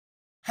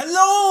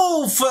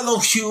Hello, fellow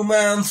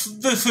humans.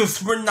 This is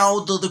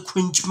Ronaldo the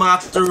Cringe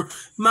Master.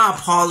 My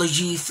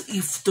apologies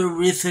if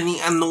there is any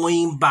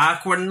annoying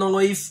background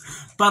noise,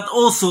 but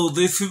also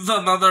this is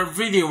another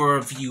video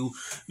review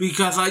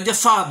because I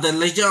just saw The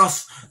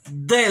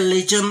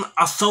Legend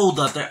of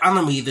Zelda, the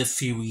animated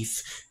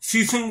series,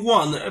 Season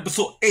 1,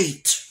 Episode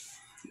 8.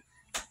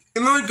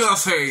 And I gotta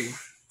say,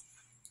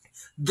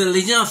 The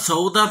Legend of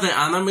Zelda, the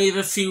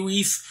animated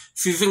series,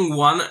 Season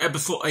 1,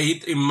 Episode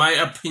 8, in my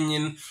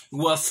opinion,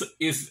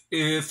 is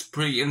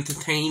pretty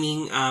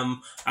entertaining. I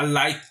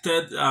liked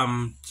it.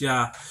 I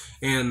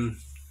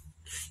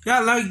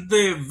liked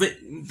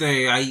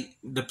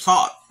the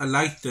plot. I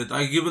liked it.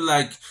 I give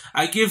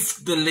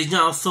The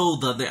Legend of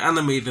Zelda, the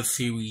animated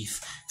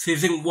series,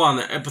 Season 1,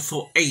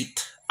 Episode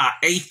 8,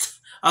 8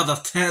 out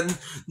of 10,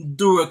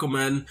 do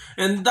recommend.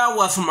 And that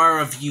was my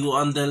review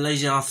on The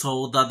Legend of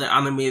Zelda, the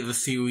animated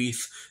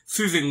series,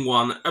 Season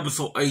 1,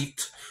 Episode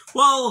 8.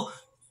 Well,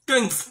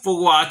 thanks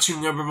for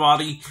watching,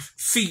 everybody.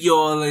 See you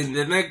all in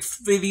the next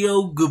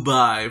video.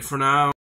 Goodbye for now.